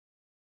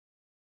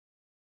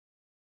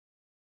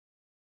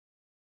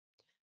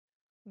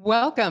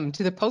Welcome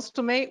to the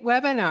Postal Mate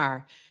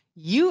webinar,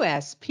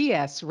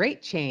 USPS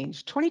rate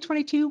change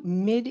 2022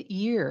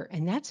 mid-year.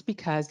 And that's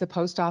because the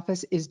post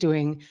office is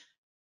doing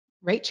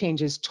rate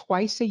changes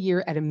twice a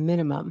year at a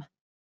minimum.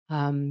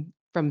 From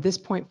this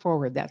point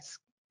forward, that's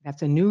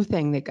a new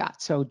thing they got.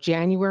 So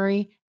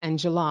January and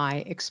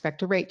July,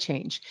 expect a rate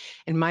change.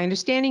 And my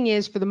understanding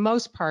is, for the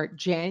most part,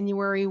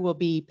 January will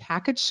be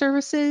package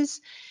services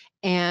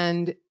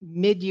and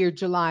mid-year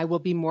July will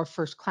be more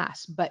first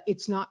class, but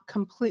it's not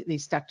completely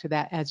stuck to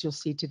that, as you'll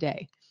see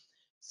today.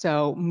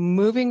 So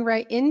moving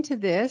right into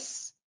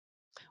this,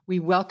 we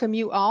welcome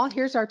you all.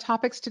 Here's our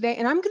topics today,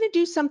 and I'm going to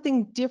do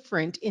something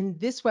different in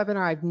this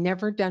webinar I've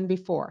never done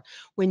before.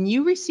 When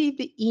you receive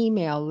the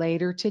email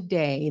later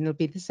today, and it'll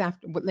be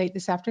late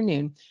this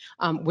afternoon,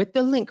 with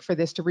the link for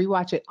this to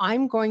rewatch it,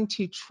 I'm going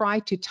to try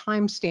to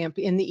timestamp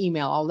in the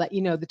email. I'll let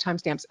you know the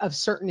timestamps of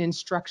certain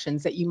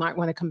instructions that you might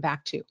want to come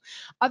back to.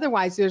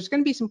 Otherwise, there's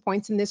going to be some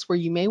points in this where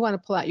you may want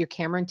to pull out your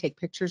camera and take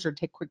pictures or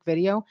take quick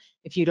video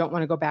if you don't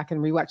want to go back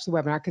and rewatch the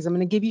webinar, because I'm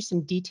going to give you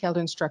some detailed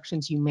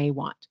instructions you may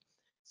want.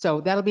 So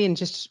that'll be in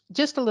just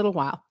a little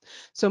while.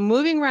 So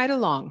moving right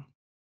along,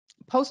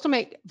 Postal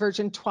Mate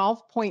version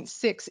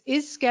 12.6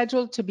 is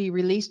scheduled to be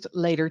released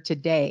later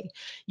today.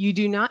 You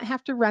do not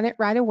have to run it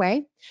right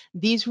away.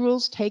 These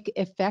rules take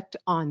effect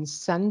on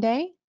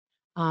Sunday.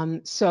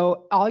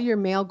 So all your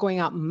mail going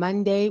out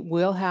Monday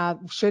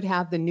should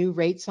have the new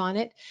rates on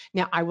it.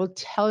 Now, I will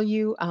tell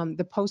you,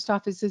 the post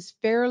office is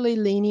fairly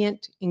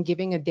lenient in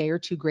giving a day or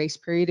two grace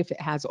period if it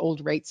has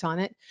old rates on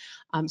it.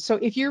 So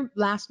if your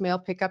last mail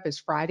pickup is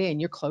Friday and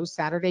you're closed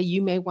Saturday,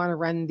 you may want to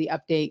run the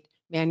update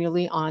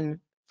manually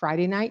on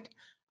Friday night.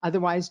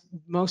 Otherwise,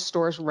 most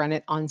stores run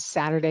it on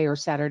Saturday or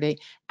Saturday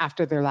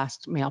after their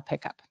last mail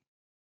pickup.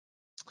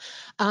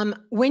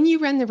 When you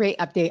run the rate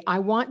update, I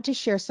want to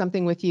share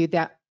something with you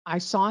that I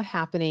saw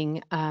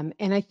happening, and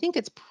I think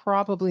it's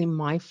probably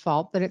my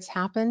fault that it's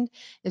happened,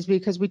 is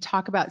because we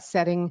talk about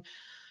setting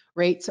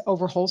rates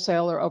over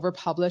wholesale or over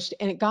published,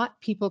 and it got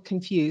people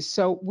confused.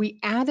 So we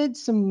added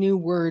some new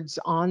words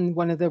on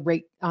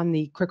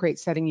the quick rate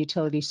setting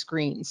utility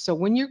screen. So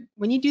when you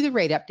do the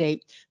rate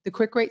update, the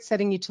quick rate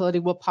setting utility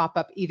will pop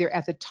up either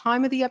at the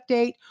time of the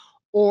update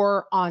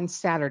or on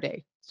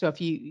Saturday. So if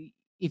you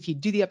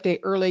do the update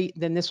early,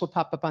 then this will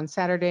pop up on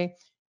Saturday.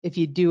 If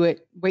you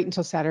wait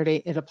until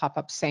Saturday, it'll pop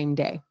up same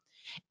day.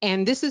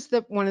 And this is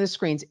one of the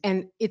screens.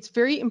 And it's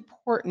very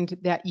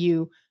important that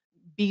you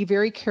be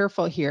very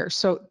careful here.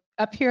 So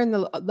up here in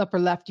the upper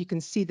left, you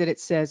can see that it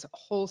says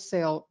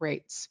wholesale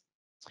rates.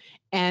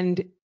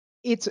 And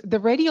it's the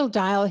radial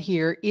dial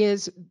here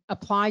is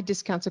apply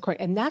discounts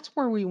according, and that's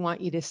where we want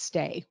you to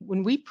stay.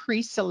 When we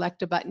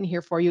pre-select a button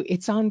here for you,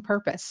 it's on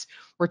purpose.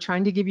 We're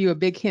trying to give you a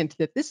big hint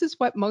that this is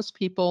what most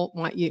people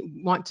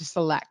want to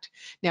select.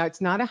 Now,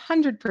 it's not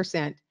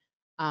 100%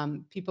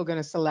 people going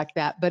to select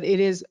that, but it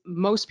is,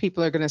 most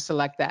people are going to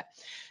select that.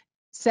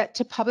 Set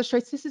to publish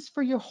rates. This is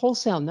for your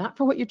wholesale, not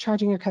for what you're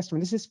charging your customer.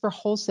 This is for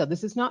wholesale.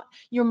 This is not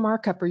your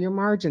markup or your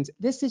margins.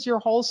 This is your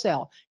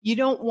wholesale. You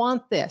don't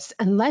want this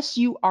unless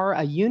you are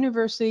a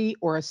university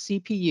or a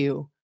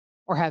CPU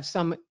or have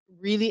some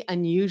really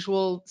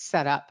unusual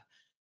setup.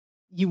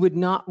 You would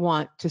not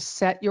want to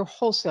set your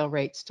wholesale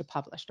rates to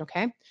published,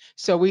 okay?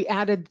 So we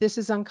added this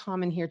is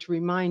uncommon here to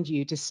remind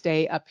you to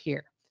stay up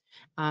here.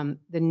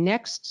 The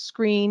next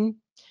screen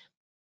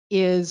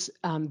is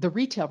the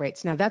retail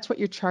rates. Now that's what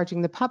you're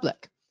charging the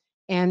public.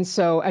 And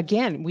so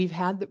again, we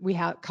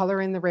have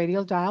color in the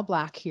radial dial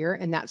black here,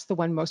 and that's the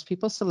one most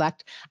people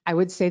select. I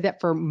would say that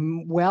for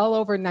well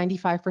over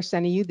 95%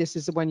 of you, this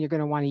is the one you're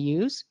going to want to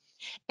use.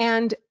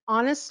 And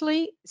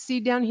honestly, see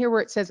down here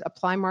where it says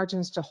apply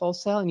margins to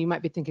wholesale, and you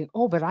might be thinking,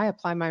 oh, but I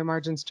apply my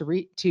margins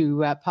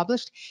to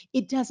published.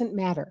 It doesn't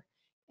matter.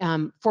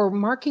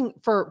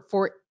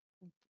 For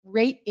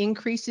rate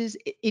increases,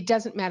 it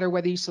doesn't matter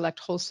whether you select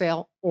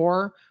wholesale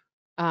or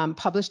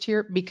published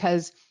here,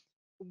 because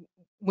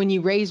when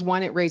you raise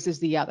one, it raises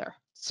the other.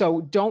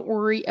 So don't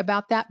worry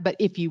about that. But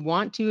if you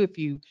want to,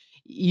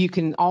 you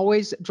can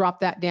always drop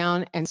that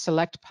down and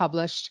select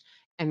published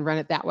and run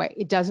it that way.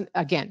 It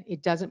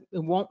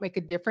won't make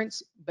a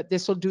difference, but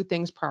this will do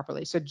things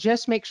properly. So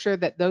just make sure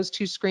that those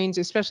two screens,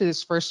 especially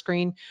this first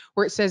screen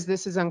where it says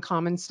this is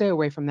uncommon, stay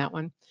away from that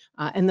one,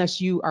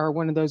 unless you are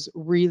one of those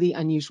really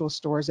unusual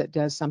stores that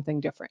does something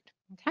different,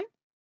 okay?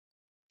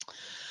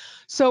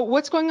 So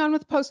what's going on with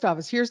the post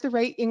office? Here's the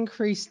rate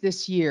increase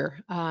this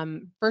year.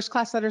 First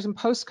class letters and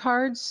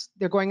postcards,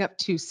 they're going up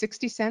to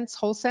 60 cents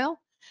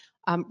wholesale.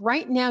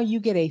 Right now you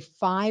get a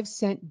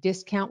 5-cent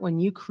discount when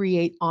you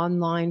create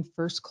online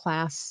first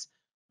class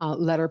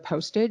letter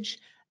postage.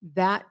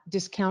 That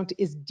discount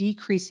is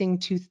decreasing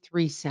to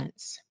 3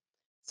 cents.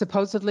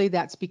 Supposedly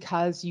that's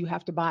because you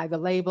have to buy the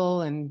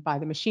label and buy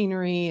the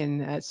machinery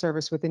and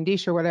service with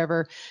Indicia or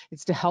whatever.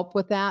 It's to help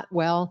with that.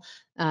 Well,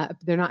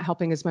 they're not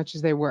helping as much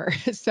as they were.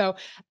 So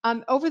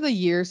over the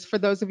years, for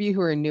those of you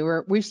who are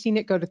newer, we've seen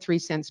it go to 3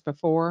 cents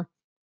before.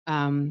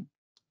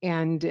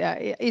 and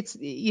it's,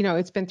 you know,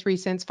 it's been 3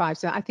 cents, 5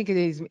 cents. I think it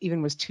is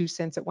even was 2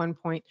 cents at one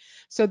point.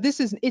 So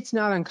it's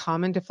not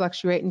uncommon to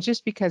fluctuate. And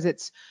just because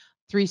it's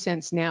 3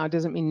 cents now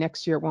doesn't mean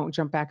next year it won't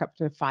jump back up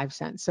to 5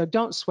 cents. So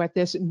don't sweat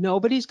this.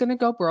 Nobody's going to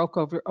go broke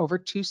over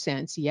 2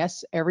 cents.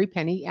 Yes, every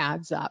penny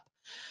adds up,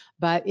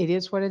 but it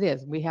is what it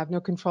is. We have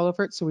no control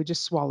over it, so we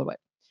just swallow it.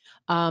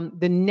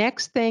 The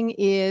next thing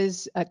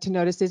is to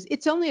notice is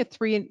it's only a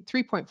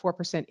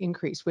 3.4%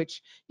 increase,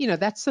 which, you know,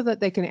 that's so that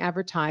they can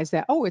advertise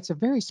that, oh, it's a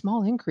very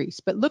small increase.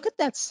 But look at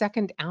that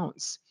second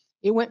ounce.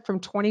 It went from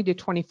 20 to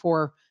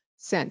 24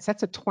 cents.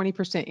 That's a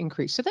 20%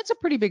 increase. So that's a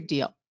pretty big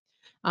deal.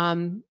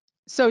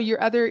 So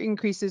your other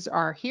increases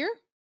are here.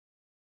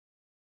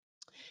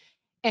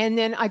 And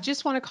then I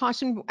just want to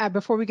caution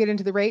before we get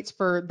into the rates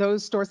for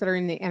those stores that are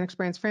in the Annex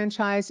Brands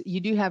franchise, you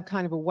do have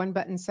kind of a one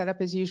button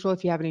setup as usual.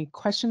 If you have any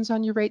questions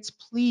on your rates,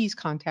 please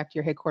contact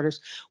your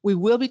headquarters. We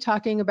will be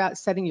talking about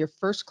setting your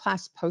first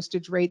class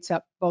postage rates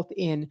up both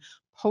in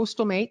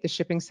Postalmate, the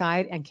shipping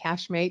side, and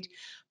Cashmate.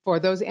 For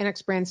those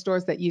Annex Brand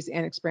stores that use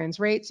Annex Brands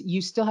rates,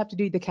 you still have to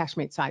do the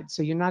Cashmate side.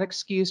 So you're not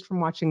excused from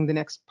watching the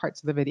next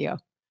parts of the video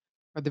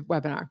or the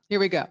webinar. Here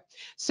we go.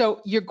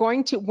 So you're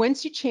going to,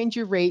 once you change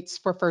your rates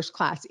for first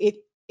class, it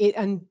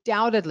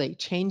undoubtedly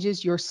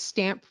changes your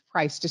stamp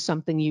price to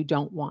something you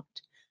don't want.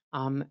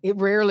 It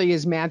rarely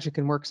is magic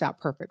and works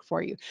out perfect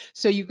for you.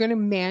 So you're going to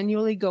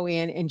manually go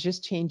in and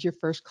just change your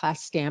first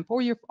class stamp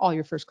or all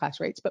your first class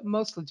rates, but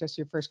mostly just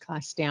your first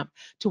class stamp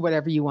to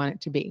whatever you want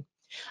it to be.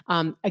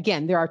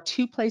 Again, there are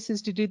two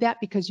places to do that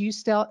because you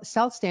sell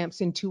stamps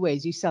in two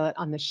ways. You sell it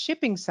on the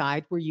shipping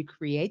side where you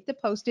create the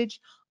postage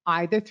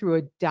either through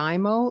a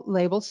Dymo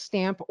label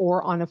stamp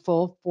or on a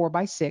full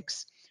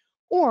 4x6.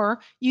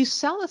 Or you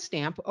sell a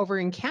stamp over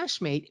in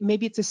Cashmate.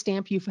 Maybe it's a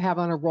stamp you have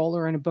on a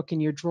roller and a book in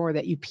your drawer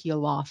that you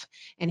peel off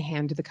and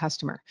hand to the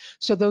customer.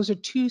 So those are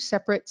two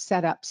separate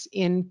setups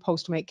in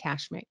Postmate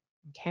Cashmate.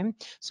 Okay,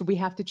 so we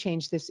have to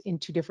change this in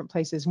two different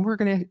places, and we're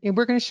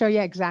gonna show you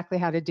exactly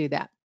how to do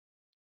that.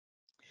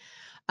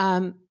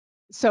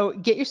 So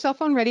get your cell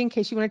phone ready in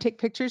case you want to take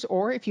pictures,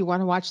 or if you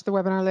want to watch the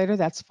webinar later,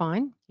 that's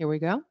fine. Here we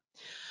go.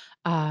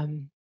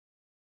 In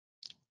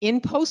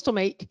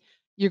Postalmate,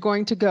 you're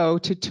going to go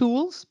to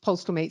Tools,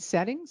 Postalmate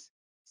Settings,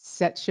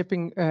 set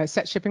shipping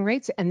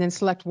rates, and then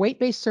select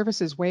Weight-Based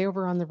Services way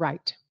over on the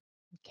right.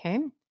 Okay.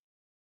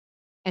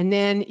 And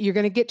then you're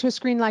going to get to a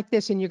screen like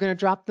this, and you're going to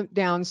drop them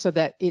down so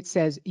that it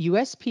says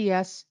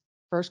USPS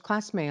First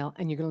Class Mail,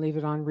 and you're going to leave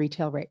it on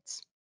Retail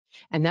Rates.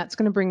 And that's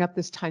going to bring up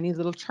this tiny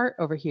little chart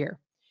over here.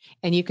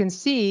 And you can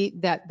see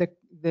that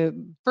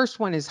the first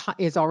one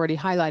is already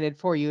highlighted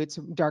for you. It's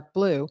dark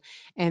blue.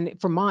 And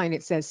for mine,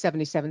 it says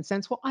 77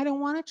 cents. Well, I don't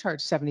want to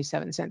charge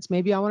 77 cents.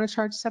 Maybe I want to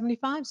charge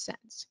 75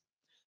 cents.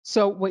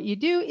 So what you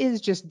do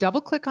is just double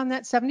click on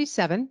that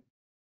 77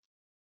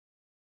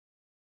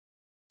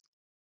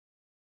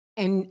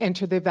 and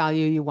enter the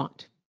value you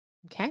want.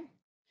 Okay.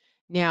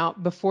 Now,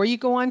 before you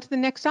go on to the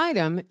next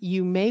item,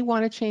 you may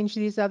want to change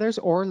these others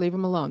or leave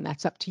them alone.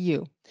 That's up to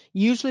you.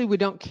 Usually we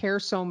don't care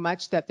so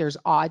much that there's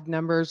odd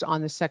numbers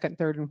on the second,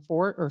 third, and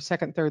fourth, or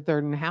second, third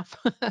and a half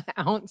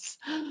ounce.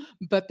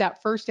 But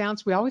that first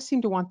ounce, we always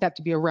seem to want that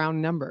to be a round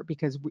number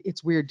because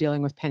it's weird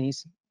dealing with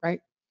pennies,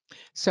 right?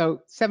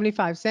 So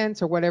 75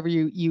 cents or whatever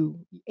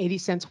 80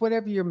 cents,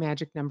 whatever your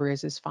magic number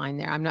is fine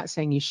there. I'm not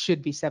saying you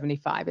should be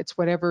 75. It's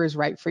whatever is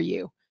right for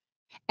you.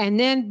 And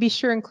then be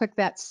sure and click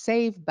that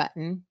save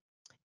button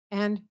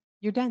and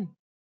you're done.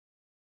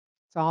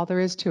 That's all there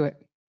is to it.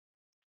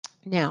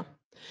 Now,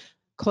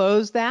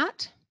 close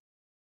that,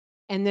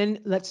 and then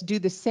let's do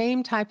the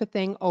same type of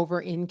thing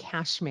over in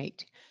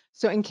Cashmate.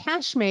 So in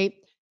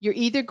Cashmate, you're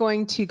either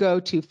going to go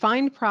to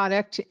Find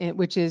Product,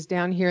 which is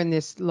down here in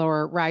this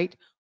lower right,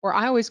 or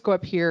I always go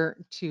up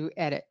here to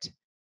Edit,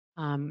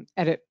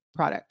 Edit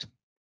Product.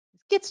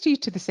 It gets you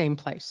to the same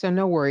place, so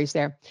no worries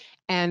there.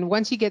 And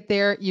once you get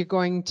there, you're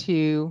going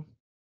to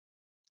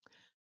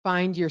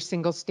find your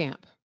single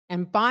stamp.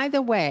 And by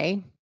the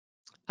way,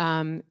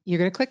 you're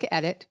going to click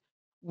Edit.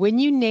 When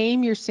you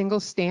name your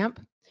single stamp,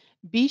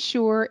 be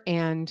sure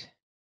and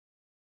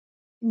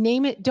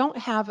name it. Don't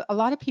have, a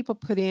lot of people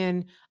put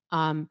in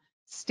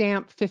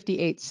stamp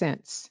 58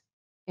 cents.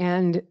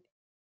 And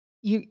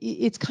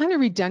it's kind of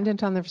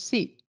redundant on the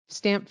receipt.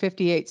 Stamp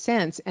 58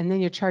 cents, and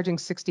then you're charging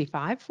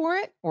 65 for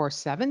it or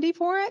 70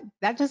 for it.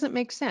 That doesn't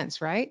make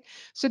sense, right?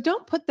 So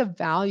don't put the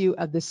value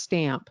of the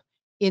stamp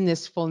in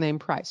this full name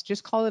price.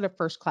 Just call it a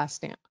first class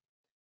stamp.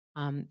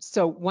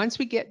 So once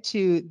we get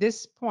to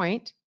this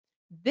point,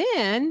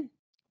 then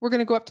we're going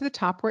to go up to the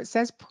top where it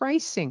says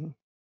pricing.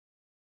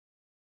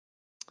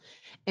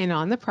 And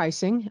on the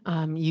pricing,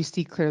 you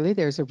see clearly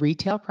there's a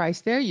retail price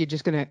there. You're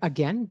just going to,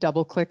 again,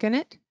 double click in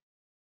it,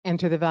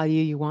 enter the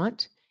value you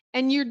want,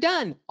 and you're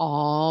done.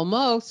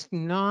 Almost,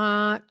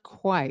 not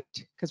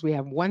quite, because we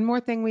have one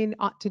more thing we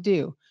ought to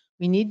do.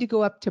 We need to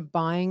go up to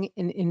buying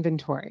an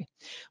inventory.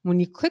 When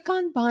you click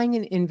on buying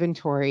an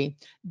inventory,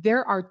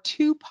 there are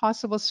two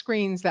possible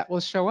screens that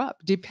will show up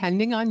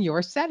depending on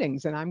your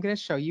settings, and I'm going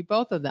to show you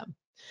both of them.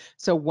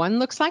 So one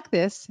looks like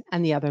this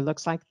and the other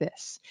looks like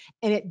this.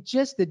 And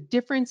the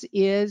difference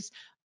is,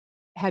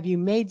 have you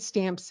made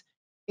stamps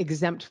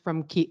exempt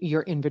from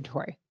your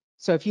inventory?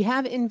 So if you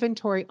have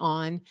inventory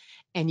on,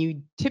 and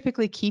you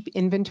typically keep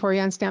inventory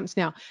on stamps.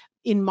 Now,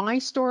 in my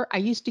store, I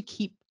used to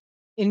keep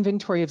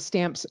inventory of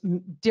stamps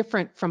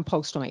different from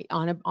Postalmate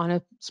on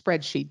a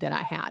spreadsheet that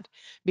I had,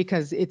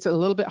 because it's a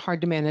little bit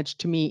hard to manage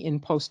to me in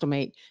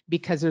Postalmate,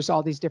 because there's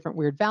all these different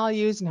weird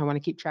values and I want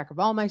to keep track of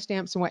all my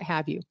stamps and what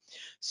have you.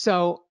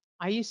 So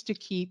I used to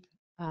keep,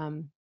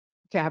 okay,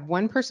 I have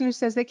one person who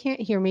says they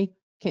can't hear me.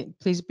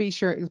 Please be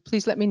sure,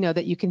 please let me know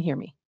that you can hear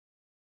me.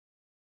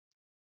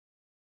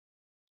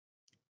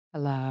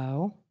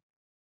 Hello?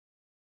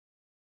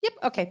 Yep,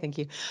 okay, thank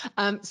you.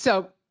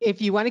 So if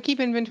you want to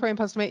keep inventory in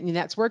Postmate and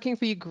that's working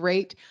for you,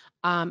 great.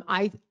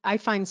 I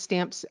find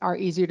stamps are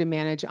easier to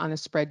manage on a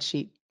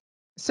spreadsheet.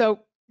 So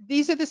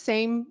these are the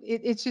same.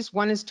 It's just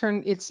one is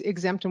it's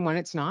exempt and one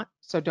it's not.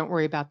 So don't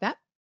worry about that.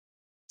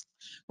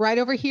 Right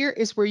over here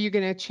is where you're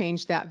going to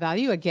change that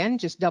value. Again,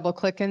 just double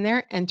click in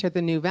there, enter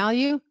the new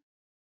value.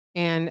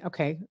 And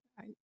okay,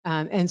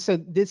 and so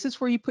this is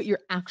where you put your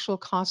actual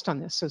cost on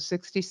this. So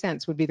 60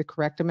 cents would be the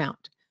correct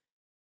amount.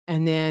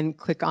 And then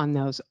click on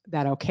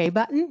that OK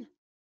button.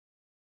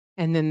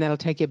 And then that'll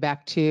take you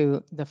back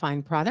to the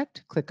find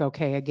product. Click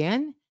OK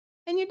again,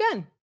 and you're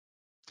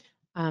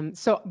done.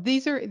 So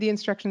these are the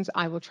instructions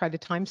I will try to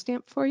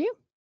timestamp for you.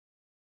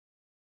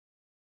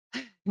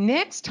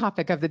 Next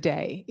topic of the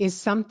day is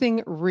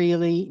something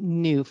really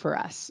new for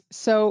us.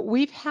 So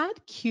we've had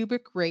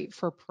cubic rate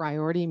for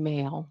priority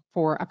mail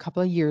for a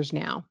couple of years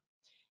now.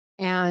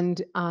 And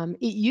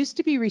it used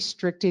to be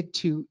restricted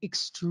to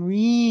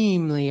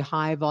extremely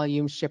high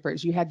volume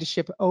shippers. You had to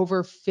ship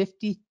over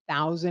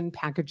 50,000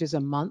 packages a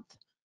month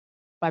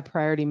by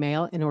priority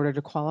mail in order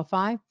to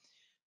qualify.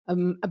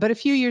 But a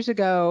few years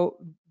ago,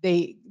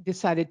 they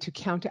decided to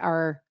count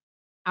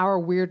our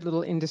weird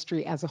little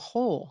industry as a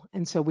whole.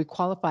 And so we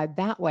qualified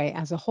that way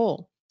as a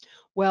whole.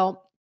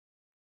 Well,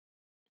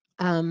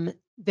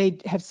 they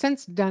have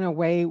since done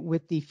away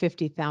with the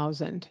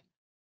 50,000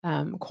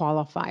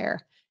 qualifier.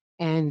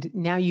 And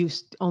now you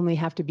only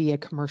have to be a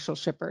commercial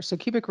shipper. So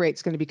cubic rate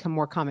is going to become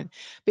more common.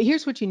 But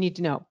here's what you need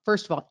to know.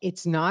 First of all,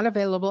 it's not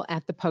available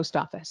at the post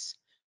office.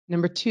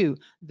 Number two,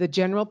 the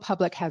general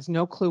public has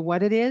no clue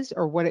what it is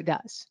or what it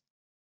does.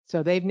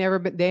 So they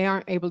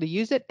aren't able to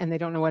use it and they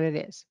don't know what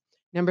it is.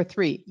 Number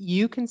three,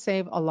 you can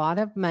save a lot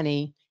of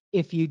money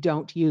if you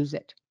don't use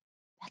it.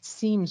 That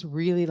seems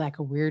really like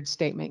a weird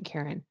statement,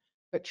 Karen.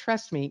 But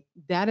trust me,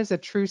 that is a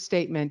true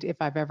statement if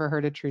I've ever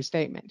heard a true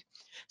statement.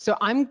 So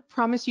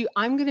promise you,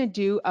 I'm going to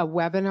do a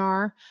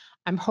webinar.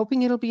 I'm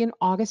hoping it'll be in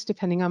August,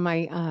 depending on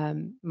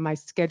my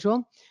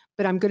schedule.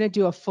 But I'm going to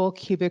do a full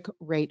cubic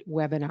rate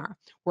webinar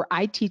where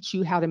I teach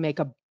you how to make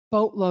a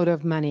boatload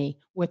of money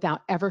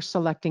without ever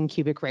selecting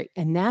cubic rate.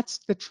 And that's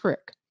the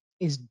trick,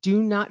 is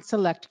do not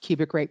select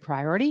cubic rate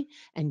priority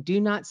and do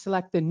not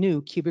select the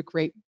new cubic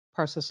rate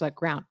parcel select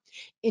ground.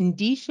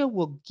 Indicia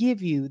will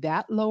give you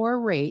that lower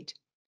rate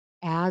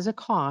as a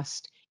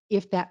cost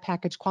if that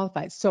package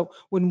qualifies. So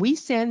when we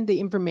send the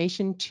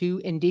information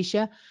to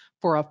Indicia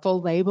for a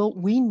full label,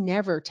 we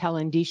never tell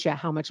Indicia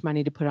how much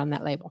money to put on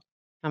that label,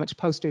 how much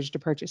postage to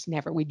purchase.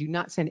 Never. We do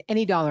not send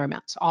any dollar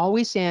amounts. All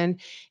we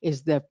send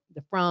is the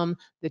from,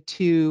 the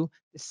to,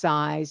 the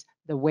size,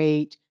 the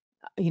weight,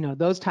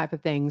 those type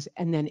of things.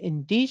 And then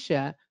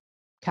Indicia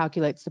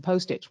calculates the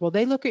postage. Well,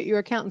 they look at your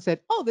account and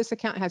said, oh, this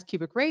account has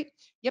cubic rate.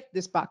 Yep,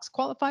 this box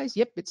qualifies.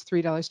 Yep, it's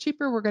 $3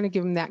 cheaper. We're going to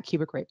give them that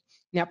cubic rate.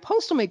 Now,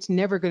 Postalmate's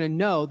never going to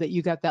know that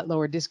you got that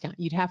lower discount.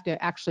 You'd have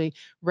to actually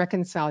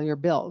reconcile your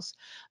bills.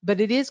 But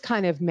it is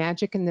kind of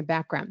magic in the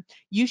background.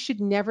 You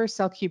should never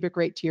sell cubic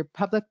rate to your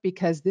public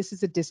because this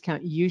is a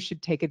discount you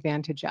should take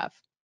advantage of.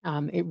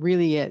 It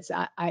really is.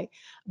 I,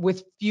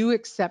 with few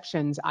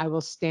exceptions, I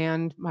will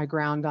stand my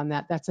ground on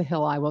that. That's a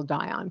hill I will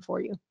die on for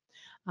you.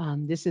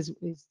 This is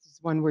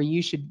one where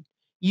you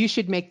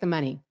should make the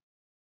money.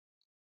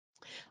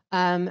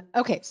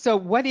 Okay, so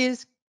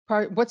what's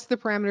the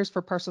parameters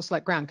for parcel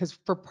select ground? Because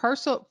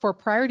for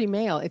priority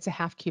mail, it's a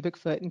half cubic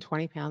foot and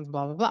 20 pounds,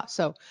 blah, blah, blah.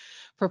 So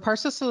for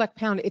parcel select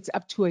pound, it's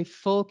up to a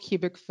full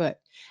cubic foot.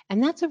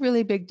 And that's a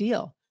really big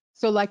deal.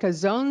 So like a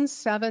zone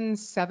 7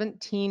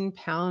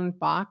 17-pound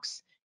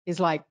box is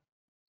like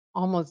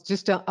almost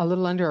just a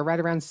little under or right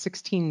around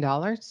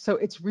 $16. So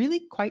it's really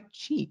quite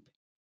cheap.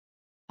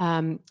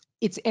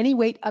 It's any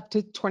weight up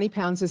to 20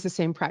 pounds is the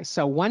same price.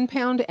 So 1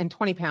 pound and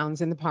 20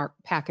 pounds in the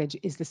package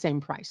is the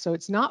same price. So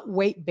it's not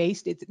weight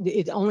based.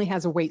 It only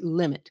has a weight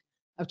limit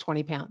of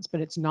 20 pounds,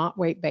 but it's not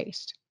weight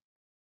based.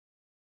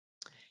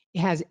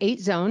 It has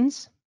 8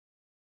 zones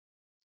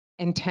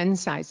and 10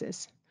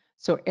 sizes.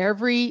 So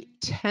every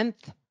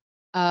 10th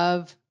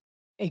of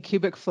a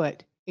cubic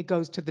foot, it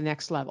goes to the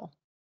next level.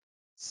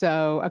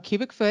 So a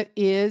cubic foot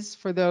is,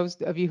 for those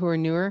of you who are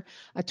newer,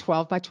 a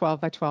 12 by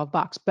 12 by 12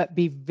 box, but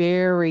be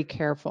very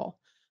careful.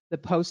 The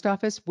post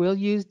office will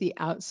use the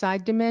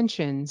outside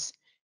dimensions,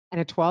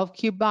 and a 12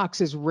 cube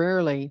box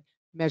rarely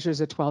measures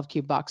a 12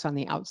 cube box on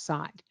the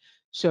outside.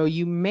 So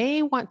you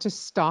may want to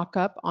stock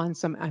up on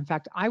some. In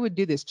fact, I would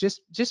do this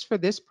just for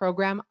this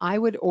program. I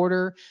would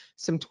order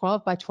some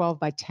 12 by 12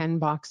 by 10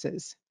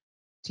 boxes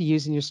to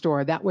use in your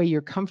store. That way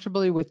you're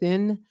comfortably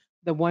within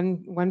the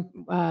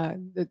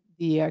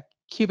the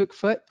cubic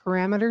foot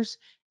parameters,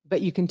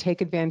 but you can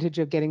take advantage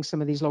of getting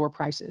some of these lower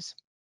prices.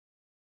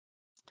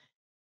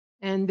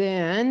 And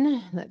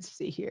then let's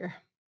see here.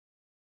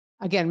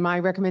 Again, my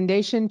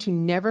recommendation to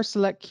never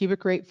select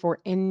cubic rate for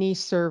any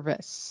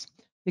service.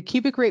 The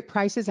cubic rate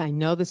prices, I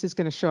know this is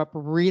going to show up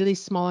really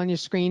small on your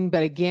screen,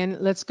 but again,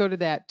 let's go to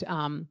that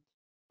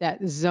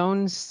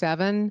zone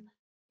 7.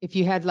 If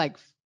you had like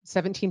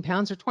 17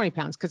 pounds or 20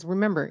 pounds, because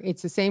remember,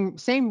 it's the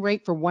same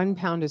rate for 1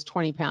 pound as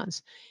 20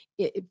 pounds.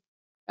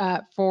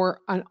 For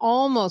an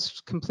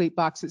almost complete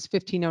box, it's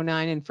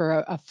 $15.09, and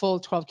for a full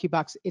 12 cube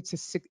box, it's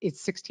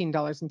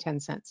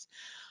 $16.10.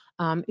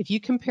 If you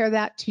compare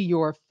that to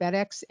your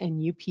FedEx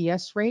and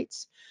UPS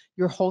rates,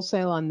 your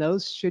wholesale on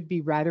those should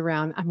be right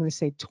around, I'm going to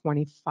say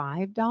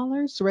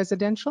 $25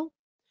 residential.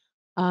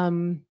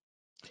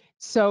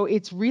 So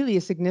it's really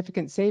a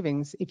significant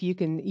savings. If you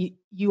can,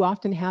 you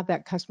often have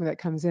that customer that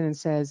comes in and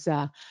says,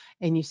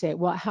 and you say,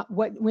 well,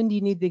 when do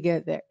you need to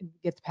get the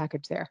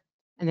package there?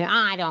 And then,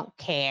 I don't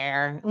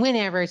care.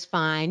 Whenever is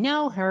fine.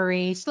 No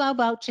hurry. Slow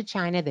boat to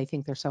China. They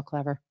think they're so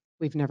clever.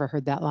 We've never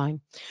heard that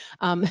line.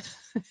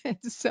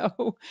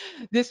 So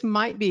this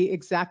might be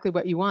exactly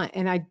what you want.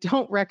 And I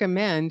don't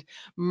recommend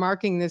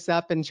marking this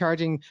up and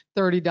charging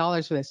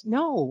 $30 for this.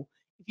 No,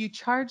 if you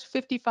charge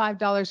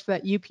 $55 for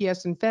that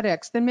UPS and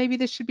FedEx, then maybe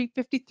this should be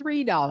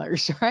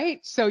 $53, right?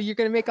 So you're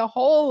going to make a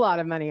whole lot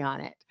of money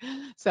on it.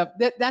 So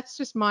that's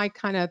just my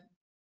kind of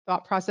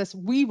thought process.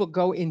 We will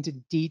go into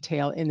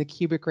detail in the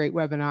cubic rate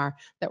webinar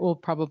that we'll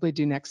probably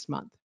do next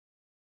month.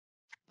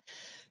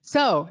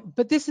 So,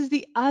 but this is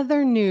the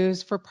other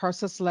news for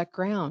Parcel Select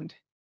Ground.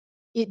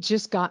 It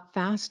just got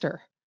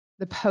faster.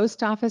 The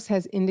post office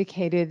has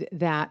indicated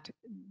that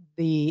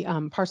the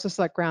Parcel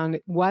Select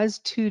Ground was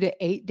 2 to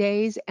 8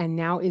 days and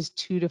now is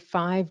 2 to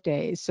 5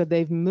 days. So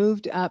they've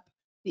moved up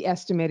the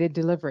estimated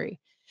delivery.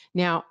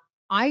 Now,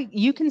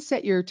 you can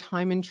set your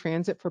time in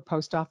transit for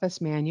post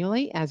office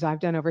manually, as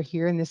I've done over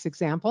here in this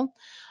example.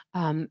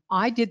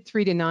 I did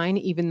 3 to 9,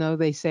 even though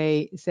they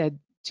said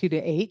 2 to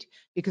 8,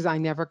 because I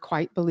never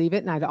quite believe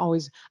it, and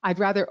I'd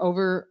rather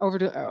under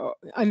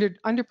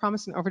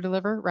promise and over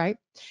deliver, right?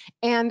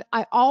 And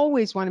I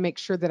always want to make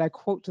sure that I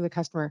quote to the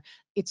customer,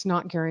 it's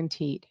not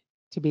guaranteed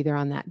to be there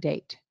on that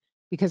date,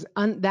 because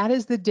that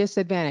is the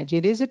disadvantage.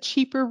 It is a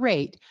cheaper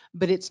rate,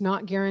 but it's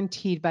not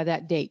guaranteed by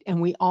that date.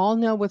 And we all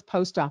know with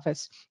post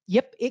office,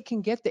 yep, it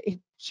can get there. It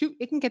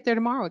can get there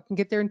tomorrow. It can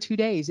get there in 2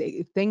 days.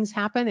 Things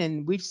happen,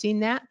 and we've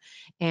seen that.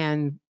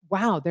 And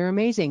wow, they're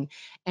amazing.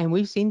 And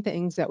we've seen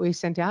things that we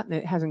sent out and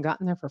it hasn't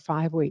gotten there for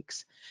 5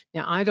 weeks.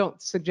 Now, I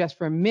don't suggest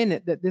for a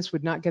minute that this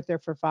would not get there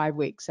for 5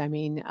 weeks. I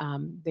mean,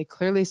 they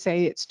clearly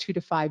say it's 2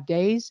 to 5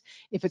 days.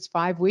 If it's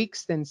 5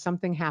 weeks, then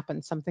something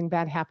happened. Something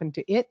bad happened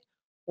to it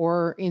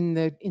or in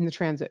the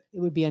transit. It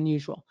would be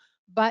unusual.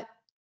 But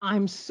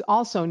I'm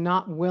also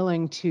not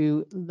willing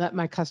to let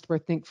my customer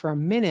think for a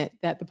minute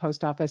that the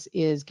post office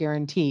is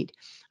guaranteed.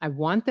 I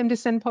want them to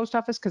send post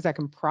office because I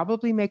can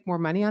probably make more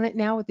money on it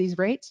now with these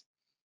rates,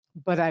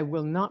 but I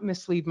will not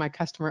mislead my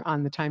customer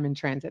on the time in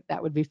transit.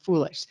 That would be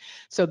foolish.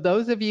 So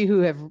those of you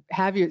who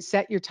have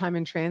set your time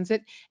in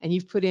transit and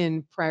you've put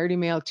in priority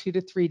mail 2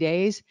 to 3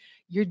 days,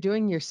 you're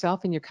doing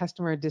yourself and your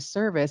customer a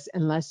disservice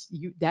unless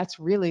that's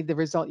really the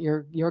result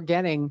you're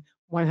getting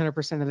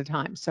 100% of the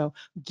time. So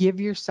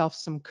give yourself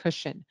some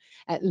cushion.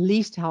 At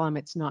least tell them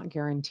it's not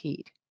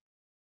guaranteed.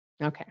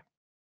 Okay.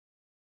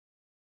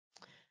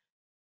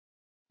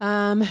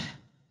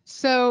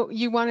 So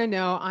you want to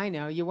know, I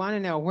know, you want to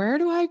know, where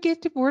do I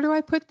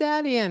put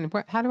that in?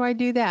 How do I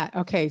do that?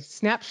 Okay,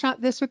 snapshot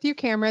this with your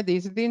camera.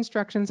 These are the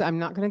instructions. I'm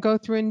not going to go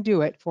through and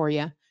do it for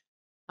you.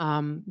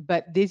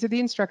 But these are the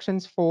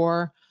instructions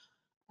for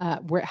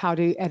how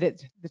to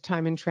edit the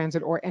time in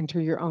transit or enter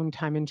your own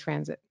time in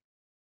transit.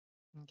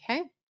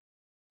 Okay.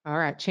 All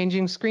right,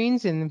 changing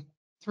screens in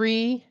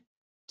 3,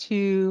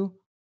 2,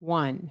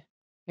 1.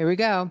 Here we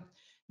go.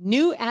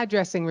 New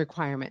addressing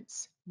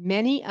requirements.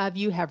 Many of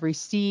you have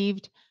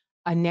received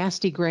a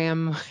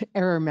nastygram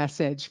error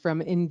message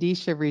from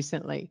Indicia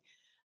recently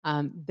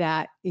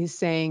that is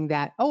saying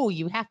that, oh,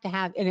 you have to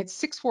have, and it's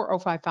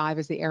 64055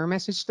 is the error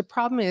message. The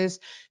problem is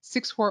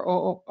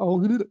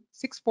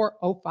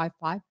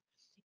 64055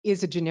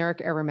 is a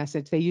generic error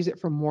message. They use it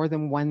for more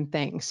than one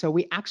thing. So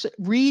we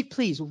actually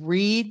please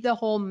read the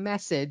whole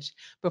message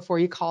before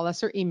you call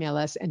us or email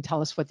us and tell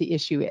us what the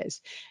issue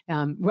is.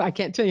 I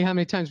can't tell you how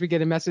many times we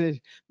get a message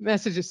that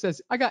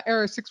says, I got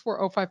error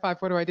 64055,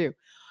 what do I do?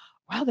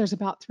 Well, there's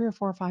about 3 or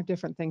 4 or 5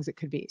 different things it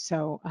could be.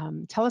 So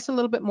tell us a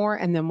little bit more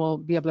and then we'll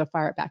be able to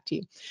fire it back to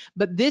you.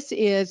 But this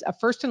is a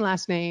first and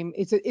last name.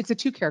 It's a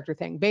 2-character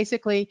thing.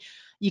 Basically,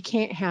 you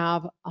can't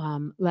have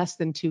less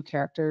than 2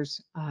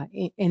 characters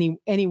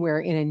anywhere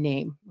in a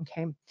name,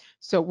 okay?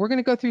 So we're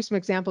gonna go through some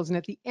examples, and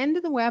at the end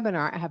of the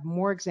webinar, I have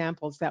more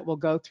examples that we'll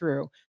go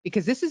through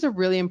because this is a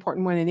really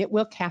important one and it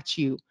will catch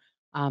you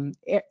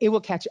It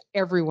will catch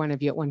every one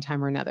of you at one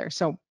time or another.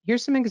 So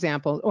here's some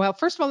examples. Well,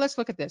 first of all, let's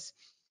look at this.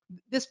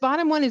 This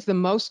bottom one is the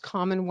most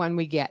common one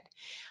we get.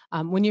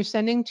 When you're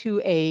sending to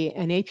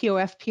an APO,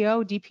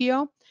 FPO,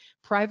 DPO,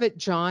 Private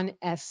John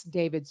S.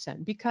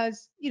 Davidson,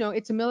 because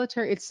it's a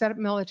military, it's set up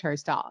military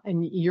style,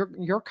 and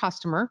your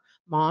customer,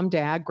 mom,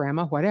 dad,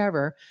 grandma,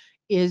 whatever,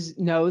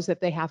 knows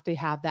that they have to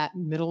have that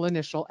middle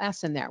initial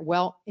S in there.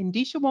 Well,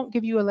 Indicia won't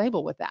give you a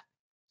label with that,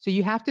 so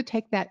you have to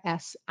take that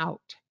S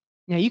out.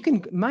 Now you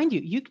can, mind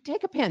you can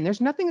take a pen.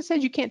 There's nothing that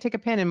says you can't take a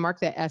pen and mark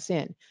that S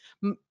in.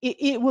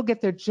 It will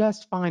get there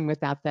just fine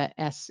without that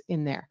S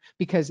in there,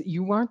 because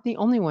you aren't the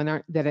only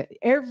one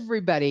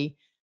everybody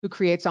who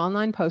creates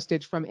online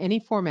postage from any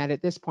format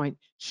at this point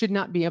should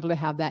not be able to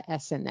have that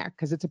S in there,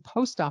 because it's a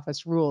post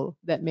office rule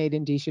that made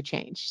Indicia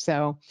change.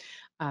 So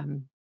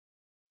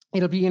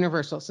it'll be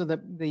universal. So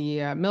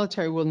the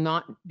military will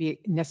not be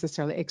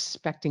necessarily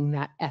expecting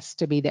that S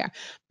to be there.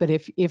 But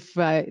if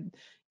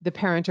the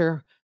parent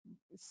or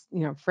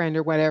friend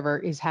or whatever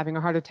is having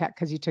a heart attack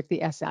because you took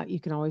the S out, you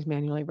can always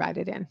manually write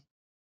it in.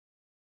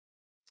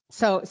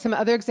 So some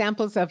other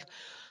examples of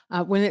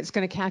when it's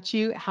going to catch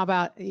you. How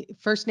about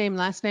first name,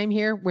 last name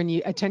here? When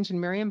you attention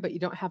Miriam, but you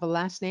don't have a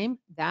last name,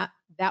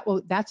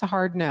 that's a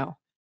hard no.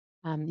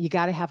 You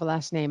got to have a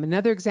last name.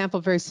 Another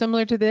example very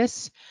similar to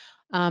this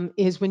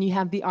is when you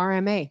have the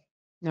RMA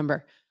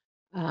number.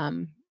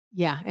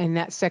 Yeah, and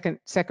that second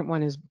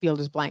one is field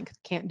is blank.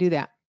 Can't do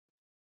that.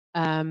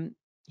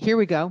 Here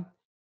we go.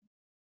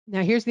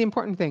 Now here's the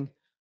important thing.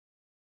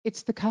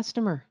 It's the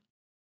customer,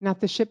 not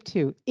the ship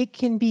to. It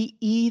can be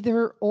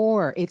either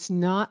or. It's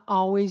not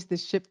always the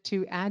ship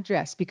to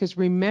address, because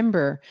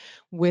remember,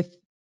 with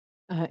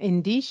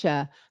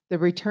Indicia, the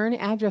return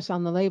address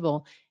on the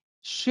label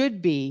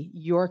should be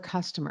your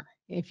customer.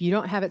 If you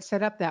don't have it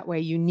set up that way,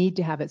 you need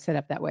to have it set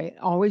up that way. It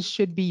always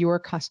should be your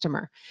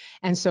customer.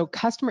 And so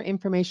customer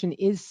information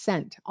is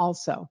sent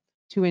also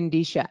to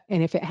Indicia.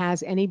 And if it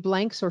has any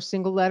blanks or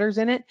single letters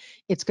in it,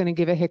 it's going to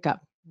give a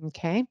hiccup.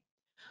 Okay.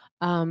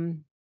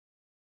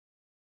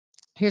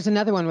 Here's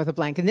another one with a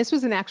blank. And this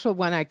was an actual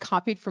one I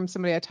copied from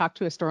somebody I talked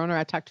to, a store owner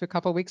I talked to a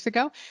couple of weeks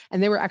ago.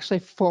 And they were actually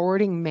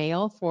forwarding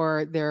mail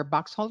for their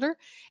box holder.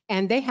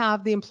 And they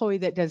have the employee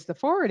that does the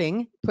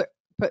forwarding put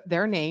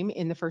their name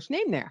in the first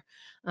name there.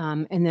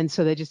 And then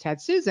so they just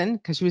had Susan,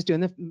 because she was doing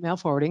the mail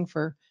forwarding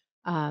for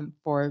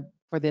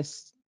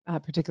this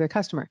particular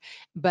customer.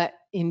 But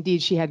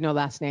indeed, she had no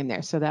last name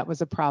there. So that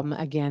was a problem.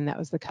 Again, that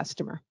was the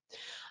customer.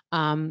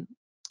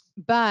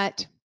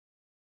 But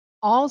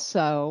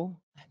also,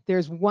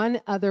 there's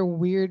one other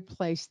weird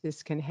place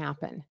this can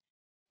happen,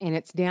 and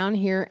it's down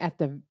here at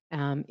the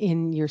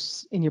in your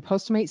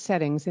Postmate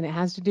settings, and it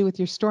has to do with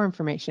your store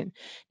information.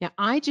 Now,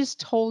 I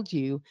just told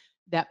you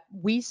that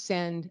we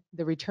send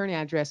the return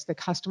address, the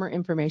customer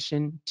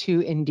information to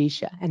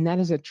Indicia, and that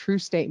is a true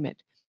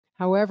statement.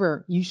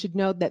 However, you should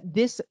know that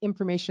this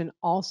information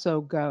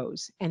also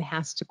goes and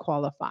has to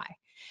qualify.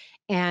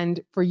 And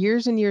for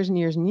years and years and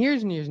years and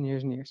years and years and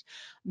years and years,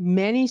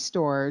 many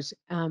stores,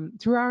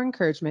 through our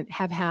encouragement,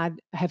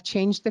 have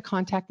changed the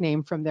contact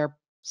name from their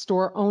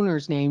store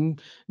owner's name,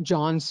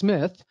 John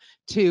Smith,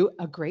 to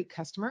a great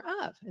customer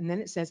of. And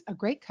then it says a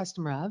great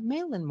customer of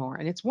Mail & More.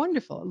 And it's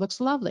wonderful. It looks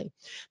lovely.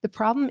 The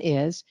problem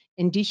is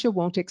Indicia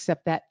won't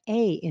accept that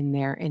A in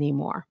there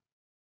anymore.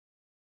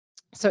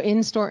 So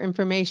in-store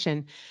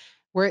information,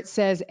 where it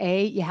says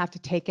A, you have to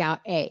take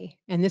out A.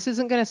 And this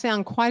isn't going to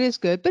sound quite as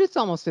good, but it's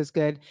almost as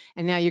good.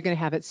 And now you're going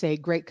to have it say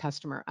great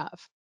customer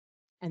of,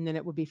 and then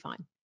it will be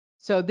fine.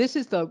 So this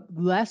is the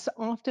less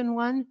often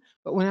one,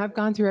 but when I've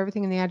gone through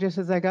everything in the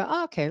addresses, I go,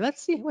 oh, okay,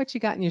 let's see what you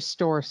got in your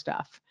store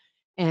stuff.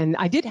 And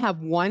I did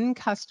have one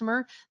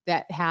customer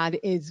that had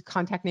his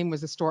contact name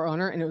was the store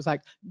owner, and it was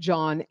like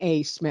John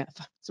A. Smith.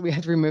 So we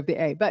had to remove the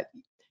A, but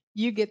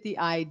you get the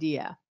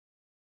idea.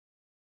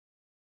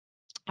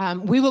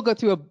 We will go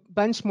through a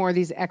bunch more of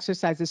these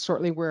exercises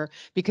shortly,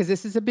 because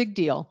this is a big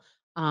deal,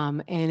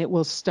 and it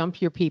will stump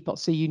your people.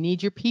 So you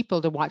need your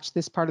people to watch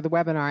this part of the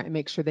webinar and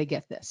make sure they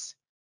get this.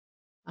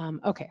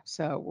 Okay,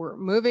 so we're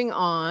moving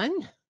on.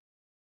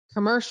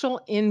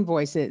 Commercial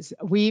invoices.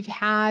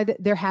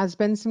 There has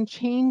been some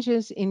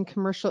changes in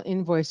commercial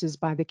invoices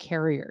by the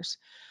carriers.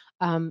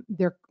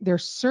 Their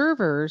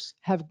servers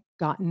have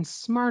gotten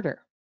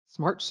smarter.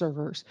 Smart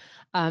servers.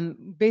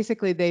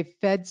 Basically, they've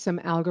fed some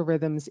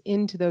algorithms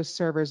into those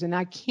servers, and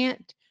I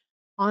can't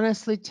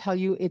honestly tell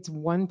you it's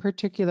one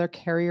particular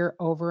carrier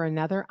over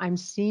another. I'm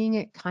seeing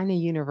it kind of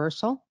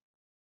universal,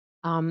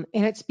 and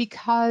it's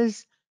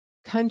because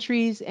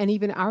countries, and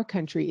even our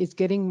country, is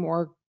getting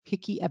more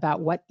picky about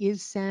what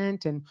is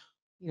sent and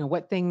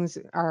what things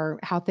are,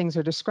 how things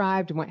are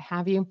described and what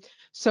have you.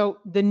 So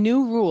the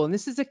new rule, and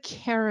this is a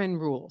Karen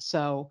rule,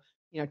 so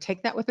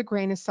take that with a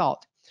grain of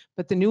salt,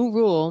 but the new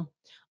rule,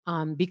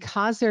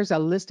 because there's a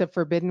list of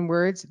forbidden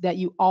words, that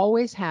you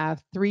always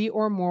have 3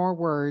 or more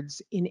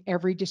words in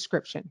every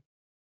description,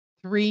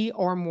 3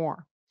 or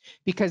more,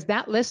 because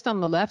that list on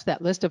the left,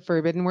 that list of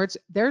forbidden words,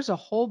 there's a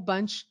whole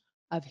bunch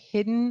of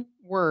hidden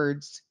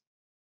words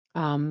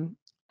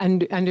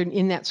under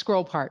in that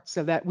scroll part,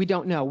 so that we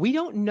don't know. We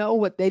don't know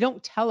what they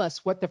don't tell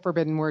us what the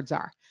forbidden words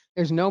are.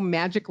 There's no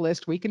magic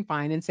list we can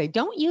find and say,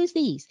 don't use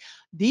these.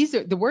 These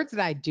are the words that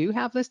I do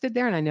have listed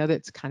there, and I know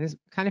that's kind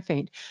of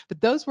faint,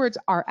 but those words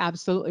are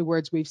absolutely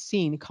words we've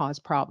seen cause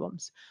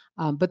problems.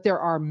 But there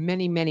are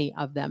many, many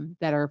of them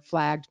that are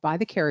flagged by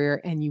the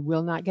carrier, and you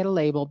will not get a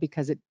label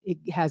because it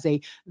has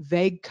a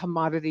vague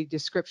commodity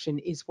description,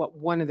 is what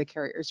one of the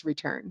carriers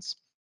returns.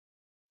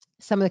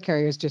 Some of the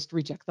carriers just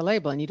reject the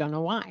label and you don't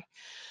know why.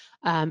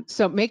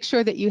 So make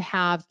sure that you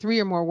have 3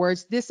 or more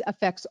words. This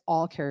affects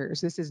all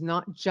carriers. This is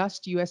not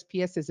just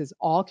USPS, this is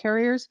all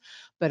carriers,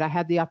 but I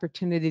had the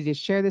opportunity to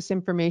share this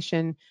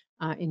information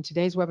in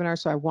today's webinar,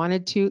 so I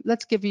wanted to.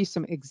 Let's give you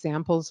some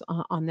examples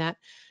on that.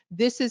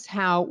 This is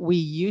how we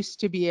used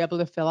to be able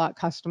to fill out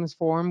customs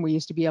form. We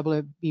used to be able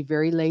to be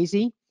very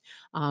lazy.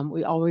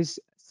 We always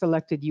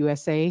selected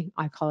USA.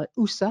 I call it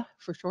USA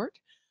for short.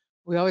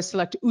 We always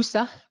select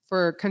USA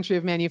for country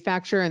of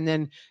manufacture and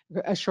then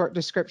a short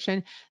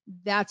description.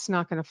 That's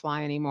not going to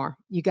fly anymore.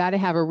 You got to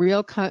have a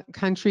real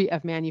country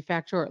of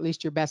manufacture, or at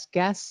least your best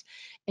guess,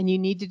 and you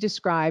need to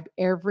describe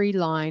every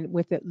line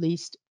with at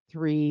least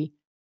 3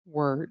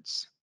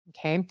 words.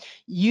 Okay,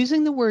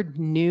 using the word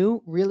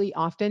new really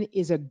often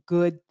is a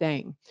good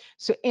thing.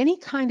 So any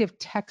kind of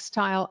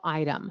textile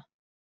item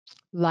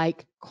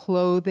like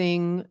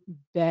clothing,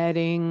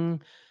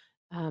 bedding,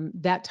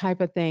 that type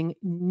of thing,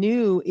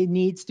 new, it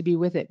needs to be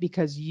with it,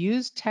 because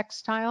used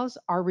textiles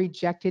are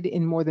rejected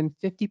in more than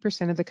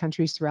 50% of the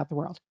countries throughout the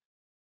world.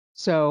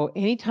 So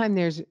anytime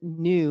there's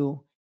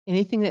new,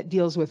 anything that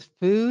deals with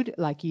food,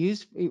 like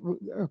used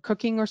or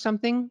cooking or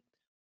something,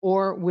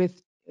 or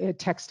with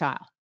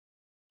textile,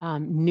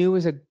 new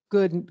is a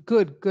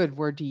good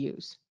word to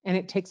use. And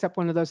it takes up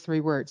one of those 3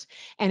 words.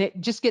 And it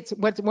just gets,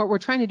 what we're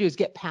trying to do is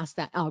get past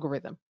that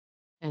algorithm.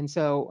 And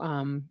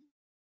so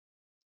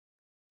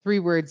 3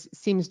 words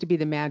seems to be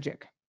the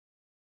magic.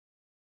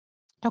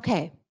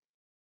 Okay.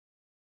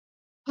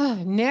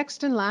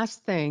 Next and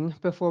last thing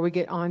before we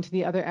get on to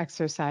the other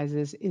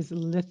exercises is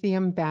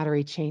lithium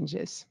battery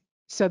changes.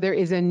 So there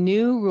is a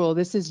new rule.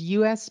 This is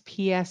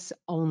USPS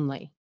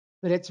only,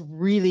 but it's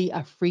really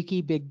a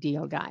freaky big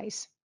deal,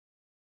 guys.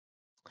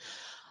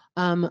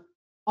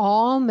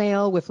 All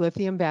mail with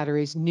lithium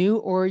batteries, new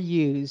or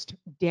used,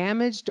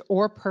 damaged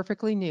or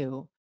perfectly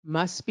new,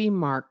 must be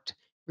marked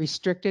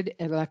restricted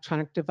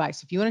electronic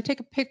device. If you want to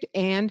take a picture,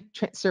 and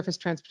surface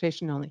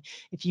transportation only.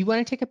 If you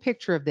want to take a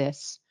picture of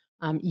this,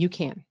 you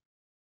can.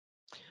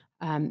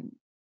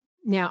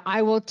 Now,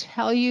 I will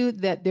tell you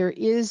that there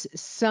is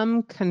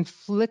some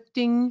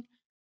conflicting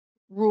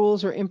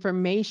rules or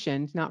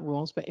information, not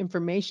rules, but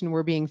information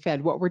we're being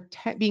fed. What we're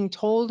being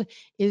told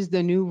is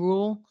the new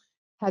rule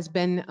has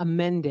been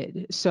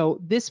amended.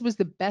 So this was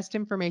the best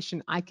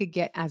information I could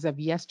get as of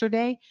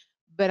yesterday,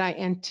 but I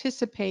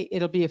anticipate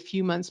it'll be a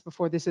few months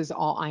before this is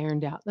all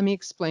ironed out. Let me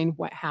explain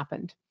what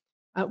happened.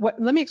 Let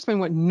me explain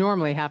what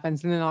normally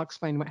happens, and then I'll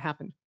explain what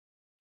happened.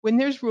 When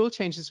there's rule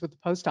changes with the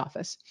post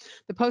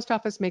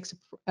office makes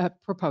a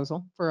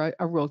proposal for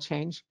a rule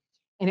change,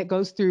 and it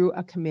goes through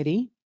a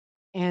committee.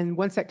 And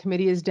once that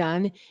committee is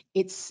done,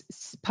 it's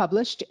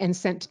published and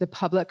sent to the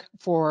public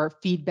for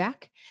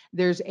feedback.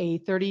 There's a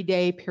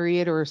 30-day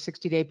period or a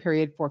 60-day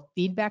period for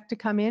feedback to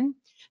come in.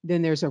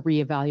 Then there's a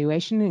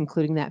reevaluation,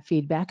 including that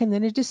feedback, and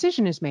then a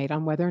decision is made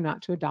on whether or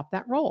not to adopt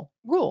that rule.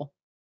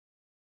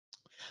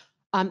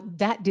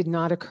 That did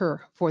not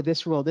occur for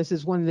this rule. This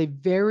is one of the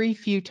very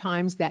few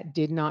times that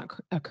did not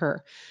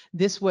occur.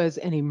 This was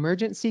an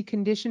emergency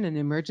condition, an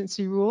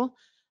emergency rule.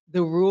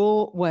 The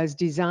rule was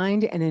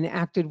designed and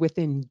enacted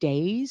within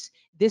days.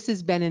 This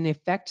has been in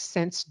effect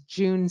since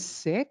June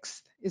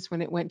 6th is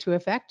when it went to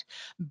effect.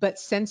 But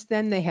since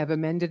then, they have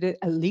amended it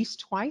at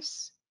least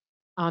twice.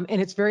 And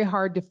it's very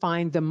hard to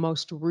find the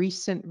most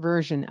recent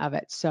version of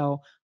it.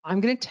 So I'm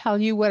going to tell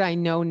you what I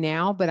know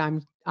now, but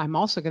I'm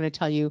also going to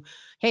tell you,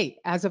 hey,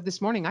 as of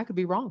this morning, I could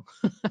be wrong.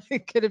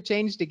 It could have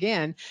changed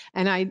again.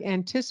 And I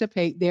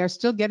anticipate they are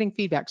still getting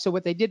feedback. So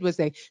what they did was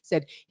they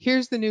said,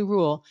 here's the new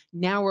rule.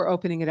 Now we're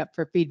opening it up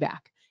for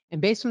feedback.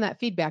 And based on that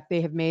feedback,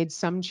 they have made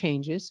some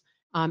changes,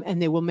 and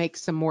they will make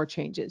some more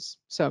changes.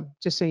 So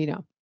just so you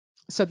know.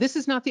 So this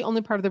is not the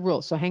only part of the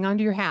rule. So hang on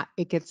to your hat.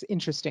 It gets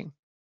interesting.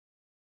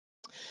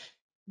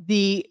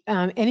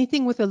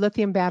 Anything with a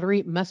lithium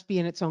battery must be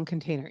in its own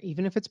container,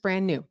 even if it's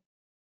brand new.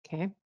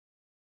 Okay.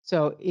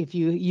 So if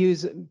you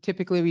use,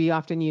 typically we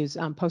often use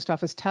post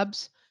office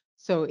tubs,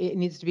 so it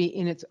needs to be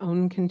in its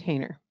own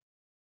container.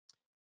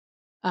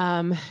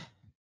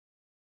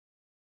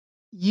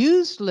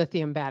 Used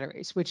lithium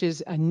batteries, which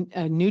is a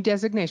new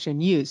designation,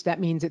 used.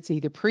 That means it's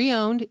either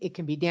pre-owned, it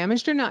can be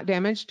damaged or not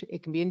damaged,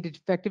 it can be in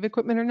defective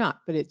equipment or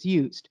not, but it's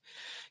used.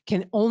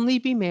 Can only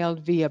be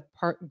mailed via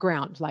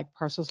ground, like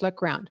parcel select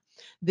ground.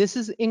 This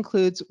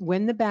includes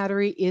when the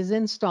battery is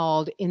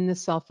installed in the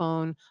cell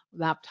phone,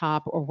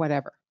 laptop, or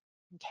whatever.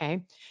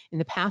 Okay. In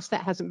the past,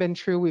 that hasn't been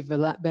true. We've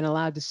been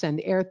allowed to send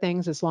air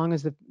things as long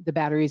as the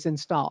battery is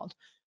installed.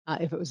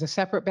 If it was a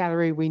separate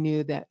battery, we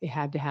knew that it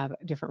had to have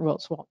different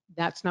rules. Well,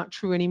 that's not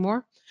true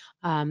anymore.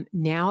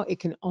 Now it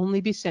can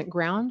only be sent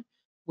ground,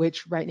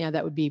 which right now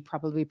that would be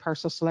probably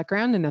parcel select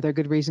ground, another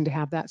good reason to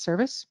have that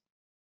service.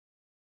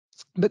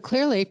 But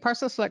clearly,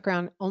 parcel select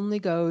ground only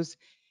goes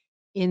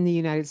in the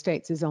United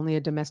States, is only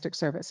a domestic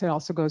service. It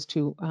also goes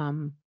to, I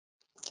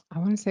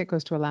want to say it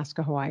goes to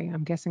Alaska, Hawaii.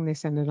 I'm guessing they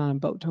send it on a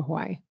boat to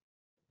Hawaii.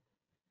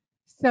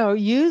 So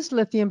used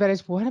lithium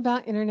batteries, what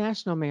about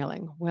international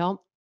mailing?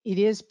 Well, it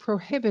is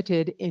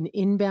prohibited in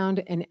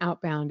inbound and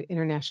outbound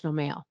international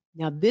mail.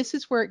 Now, this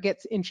is where it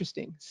gets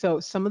interesting. So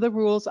some of the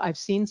rules, I've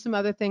seen some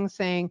other things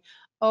saying,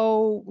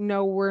 oh,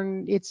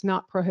 no, it's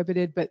not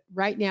prohibited. But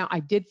right now, I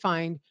did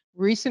find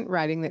recent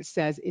writing that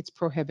says it's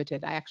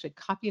prohibited. I actually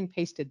copy and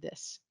pasted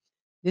this.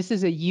 This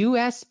is a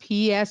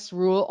USPS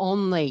rule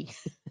only.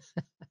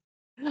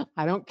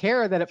 I don't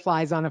care that it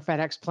flies on a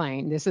FedEx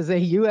plane. This is a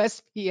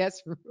USPS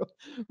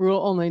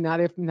rule only, not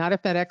a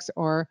FedEx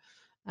or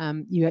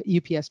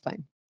UPS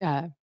plane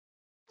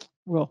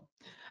rule.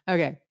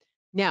 Okay.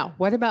 Now,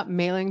 what about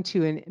mailing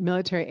to a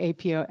military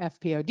APO,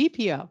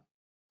 FPO,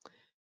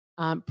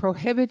 DPO?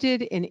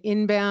 Prohibited in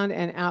inbound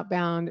and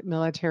outbound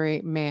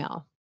military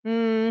mail,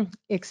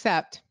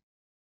 except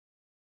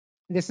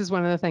this is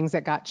one of the things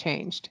that got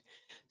changed.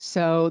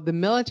 So the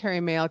military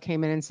mail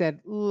came in and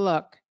said,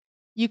 look,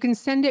 you can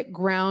send it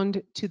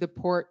ground to the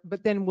port,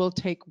 but then we'll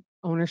take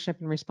ownership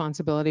and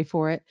responsibility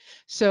for it.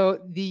 So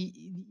the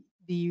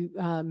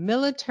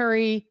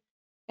military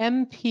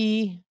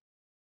MPSA,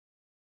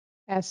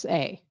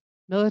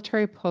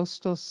 Military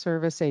Postal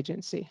Service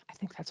Agency, I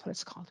think that's what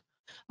it's called,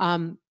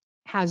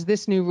 has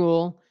this new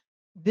rule.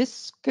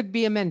 This could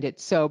be amended.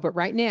 So, but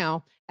right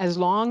now, as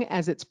long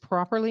as it's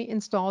properly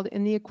installed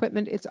in the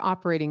equipment it's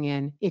operating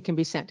in, it can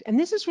be sent. And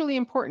this is really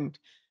important.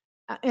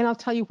 And I'll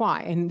tell you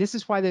why. And this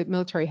is why the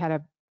military had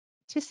a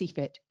tissy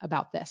fit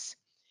about this.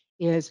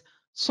 Is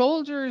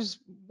soldiers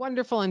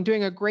wonderful and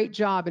doing a great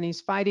job, and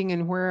he's fighting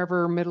in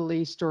wherever, Middle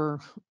East or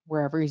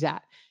wherever he's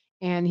at,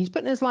 and he's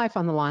putting his life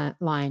on the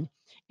line.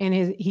 And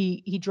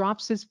he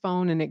drops his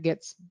phone and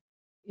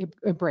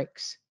it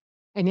breaks,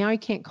 and now he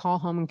can't call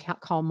home and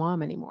can't call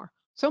mom anymore.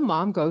 So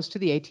mom goes to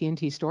the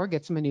AT&T store,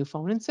 gets him a new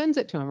phone, and sends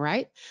it to him.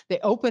 Right? They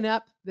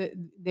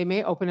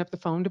may open up the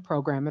phone to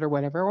program it or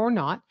whatever, or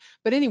not.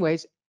 But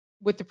anyways,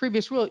 with the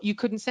previous rule, you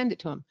couldn't send it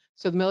to him.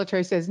 So the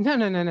military says, no,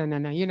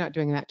 you're not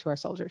doing that to our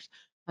soldiers.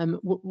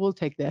 We'll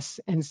take this.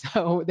 And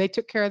so they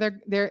took care of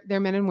their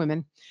men and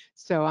women.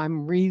 So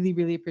I'm really,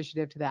 really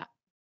appreciative to that.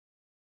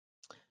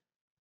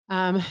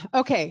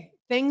 Okay,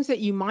 things that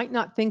you might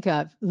not think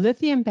of.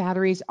 Lithium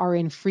batteries are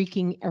in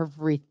freaking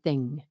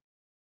everything.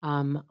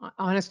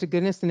 Honest to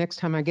goodness, the next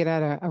time I get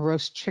out a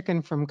roast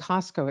chicken from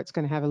Costco, it's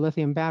going to have a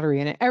lithium battery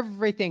in it.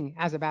 Everything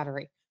has a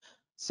battery.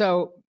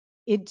 So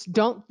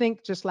don't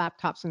think just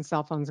laptops and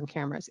cell phones and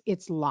cameras.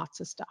 It's lots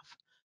of stuff.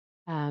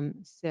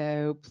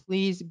 So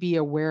please be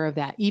aware of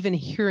that. Even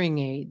hearing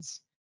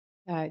aids,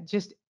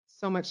 just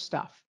so much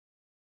stuff.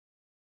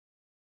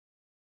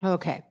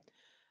 Okay.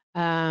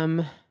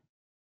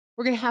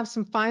 We're going to have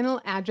some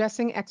final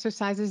addressing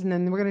exercises, and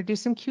then we're going to do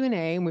some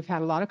Q&A. And we've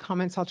had a lot of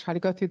comments. I'll try to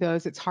go through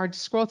those. It's hard to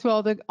scroll through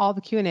all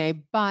the Q&A,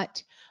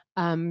 but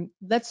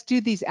let's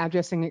do these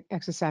addressing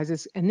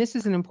exercises. And this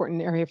is an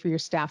important area for your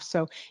staff.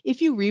 So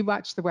if you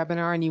rewatch the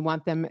webinar and you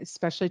want them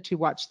especially to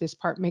watch this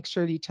part, make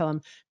sure you tell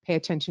them pay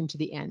attention to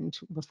the end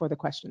before the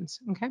questions.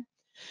 Okay.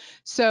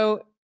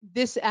 So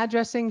this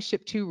addressing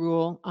ship to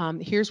rule,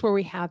 here's where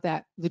we have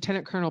that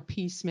Lieutenant Colonel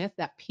P. Smith.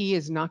 That P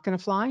is not going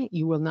to fly.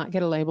 You will not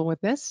get a label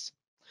with this.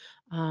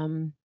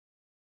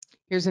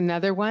 Here's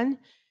another one,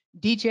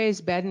 DJ's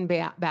bed and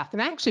bath.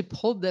 And I actually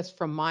pulled this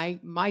from my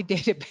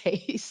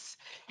database,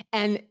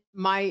 and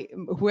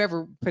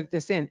whoever put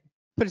this in,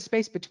 put a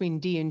space between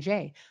D and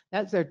J.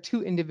 That's their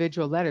two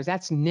individual letters.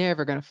 That's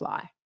never going to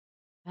fly.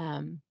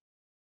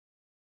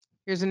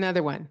 Here's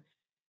another one,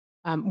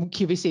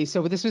 QVC.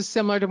 So this was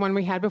similar to one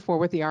we had before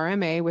with the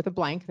RMA with a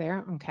blank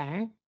there.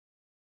 Okay.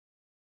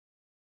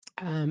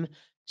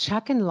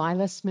 Chuck and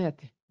Lila Smith.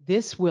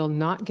 This will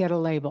not get a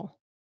label.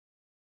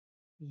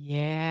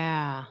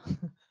 Yeah.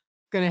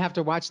 Going to have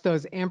to watch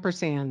those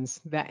ampersands,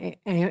 the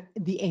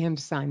and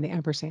sign, the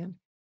ampersand.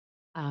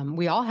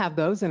 We all have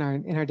those in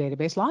our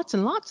database, lots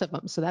and lots of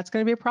them. So that's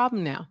going to be a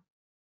problem now.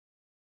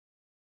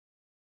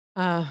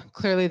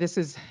 Clearly, this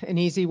is an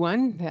easy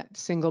one, that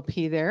single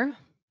P there.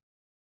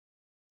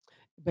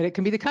 But it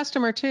can be the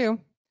customer too.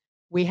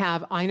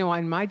 I know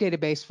on my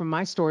database from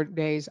my store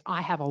days,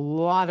 I have a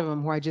lot of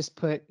them where I just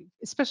put,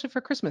 especially for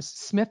Christmas,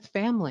 Smith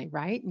family,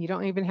 right? And you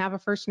don't even have a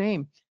first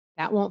name.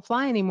 That won't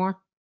fly anymore.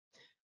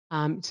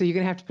 So you're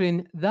going to have to put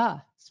in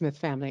the Smith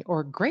family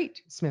or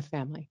great Smith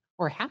family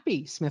or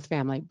happy Smith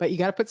family, but you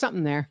got to put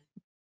something there.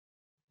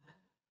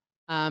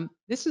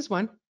 This is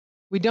one.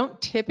 We don't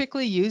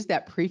typically use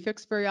that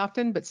prefix very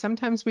often, but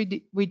sometimes we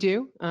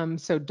do.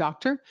 So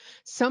doctor,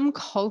 some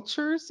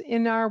cultures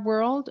in our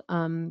world,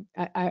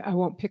 I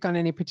won't pick on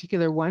any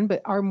particular one,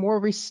 but are more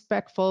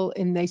respectful,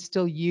 and they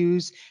still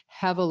use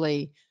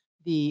heavily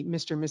the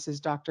Mr.,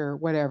 Mrs., Doctor,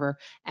 whatever.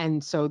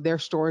 And so their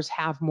stores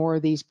have more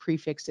of these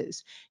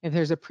prefixes. If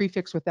there's a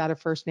prefix without a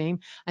first name,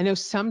 I know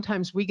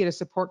sometimes we get a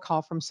support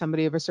call from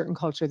somebody of a certain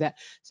culture that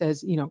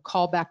says,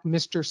 call back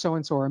Mr.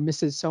 So-and-so or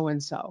Mrs.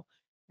 So-and-so.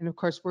 And of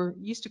course, we're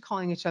used to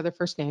calling each other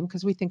first name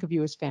because we think of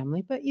you as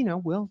family, but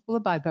we'll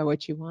abide by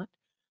what you want.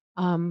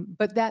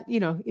 But that,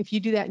 if you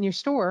do that in your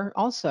store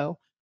also,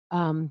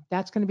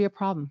 that's going to be a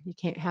problem. You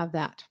can't have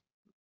that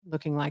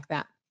looking like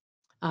that.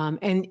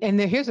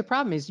 Here's the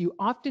problem is you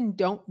often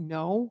don't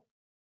know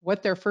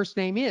what their first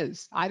name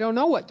is. I don't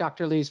know what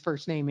Dr. Lee's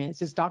first name is.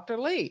 It's Dr.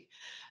 Lee.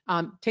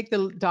 Take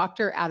the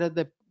doctor out of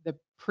the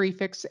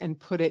prefix and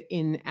put it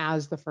in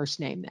as the first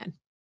name then.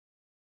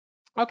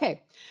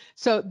 Okay,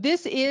 so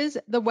this is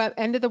the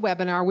end of the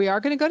webinar. We are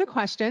going to go to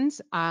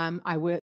questions. I would